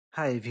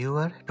Hi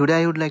viewer,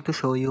 today I would like to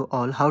show you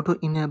all how to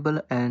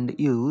enable and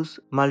use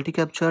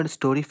multi-captured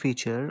story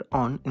feature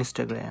on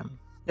Instagram.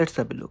 Let's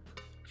have a look.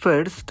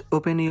 First,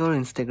 open your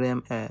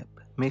Instagram app.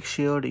 Make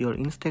sure your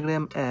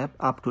Instagram app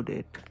up to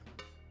date.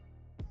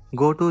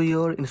 Go to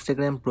your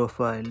Instagram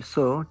profile,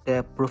 so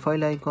tap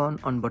profile icon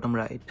on bottom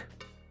right.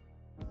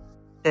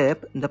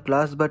 Tap the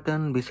plus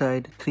button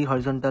beside three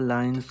horizontal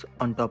lines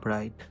on top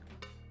right.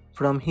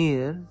 From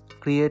here,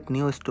 create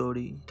new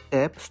story.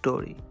 Tap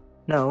story.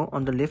 Now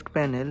on the left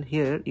panel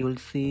here you will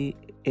see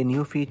a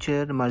new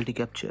feature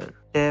multi-capture.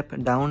 Tap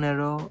down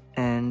arrow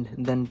and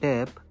then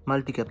tap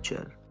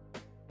multi-capture.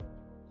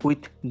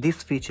 With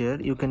this feature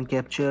you can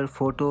capture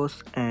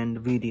photos and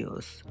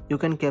videos. You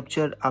can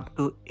capture up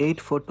to 8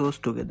 photos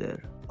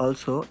together,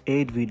 also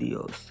 8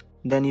 videos.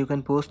 Then you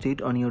can post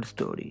it on your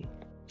story.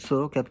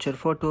 So capture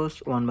photos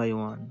one by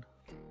one.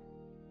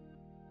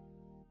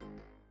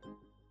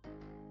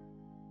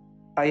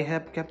 I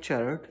have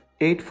captured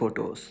 8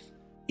 photos.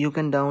 You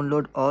can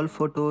download all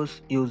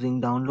photos using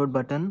download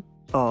button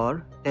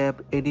or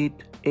tap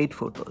edit 8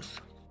 photos.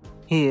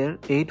 Here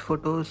 8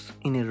 photos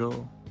in a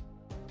row.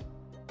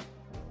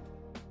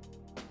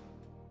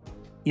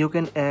 You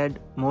can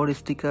add more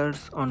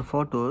stickers on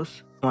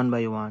photos one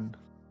by one.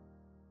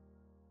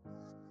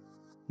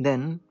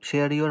 Then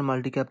share your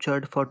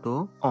multi-captured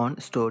photo on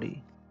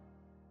story.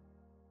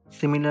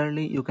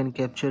 Similarly, you can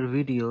capture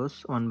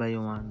videos one by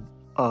one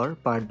or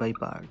part by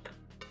part.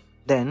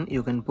 Then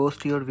you can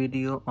post your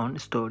video on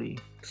story.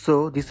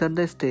 So these are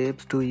the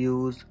steps to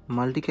use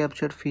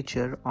multi-capture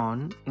feature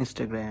on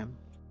Instagram.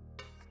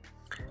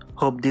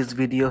 Hope this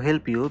video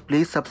help you.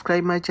 Please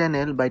subscribe my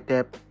channel by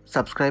tap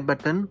subscribe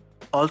button.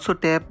 Also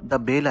tap the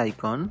bell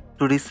icon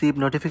to receive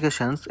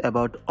notifications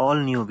about all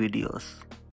new videos.